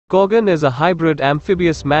KORGAN is a hybrid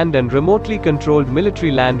amphibious manned and remotely controlled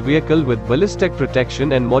military land vehicle with ballistic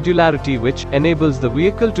protection and modularity which enables the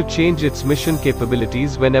vehicle to change its mission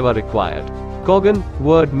capabilities whenever required. KORGAN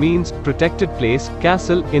word means protected place,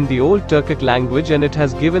 castle in the old Turkic language, and it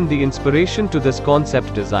has given the inspiration to this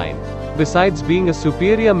concept design. Besides being a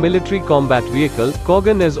superior military combat vehicle,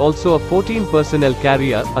 KORGAN is also a 14-personnel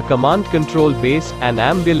carrier, a command control base, an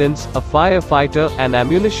ambulance, a firefighter, an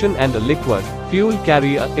ammunition and a liquid fuel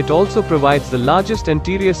carrier. It also provides the largest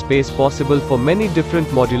interior space possible for many different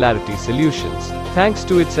modularity solutions. Thanks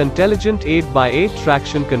to its intelligent 8x8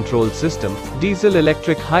 traction control system,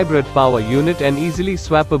 diesel-electric hybrid power unit and easily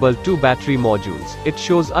swappable 2 battery modules, it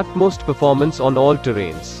shows utmost performance on all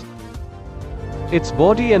terrains. Its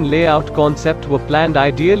body and layout concept were planned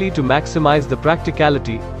ideally to maximize the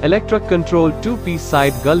practicality. Electric-controlled 2-piece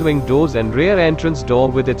side gullwing doors and rear entrance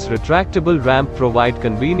door with its retractable ramp provide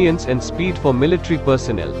convenience and speed for military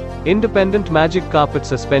personnel. Independent magic carpet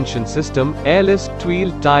suspension system, airless,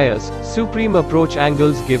 wheel tires, supreme approach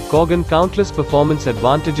angles give KORGAN countless performance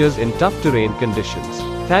advantages in tough terrain conditions.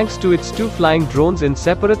 Thanks to its 2 flying drones in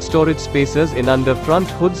separate storage spaces in under front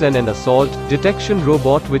hoods and an assault detection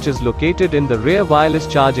robot which is located in the rear wireless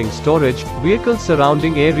charging storage, vehicle's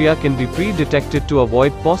surrounding area can be pre-detected to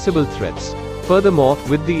avoid possible threats. Furthermore,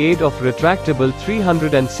 with the aid of retractable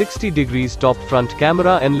 360 degrees top front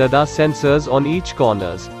camera and LiDAR sensors on each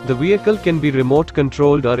corners, the vehicle can be remote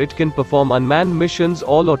controlled or it can perform unmanned missions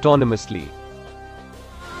all autonomously.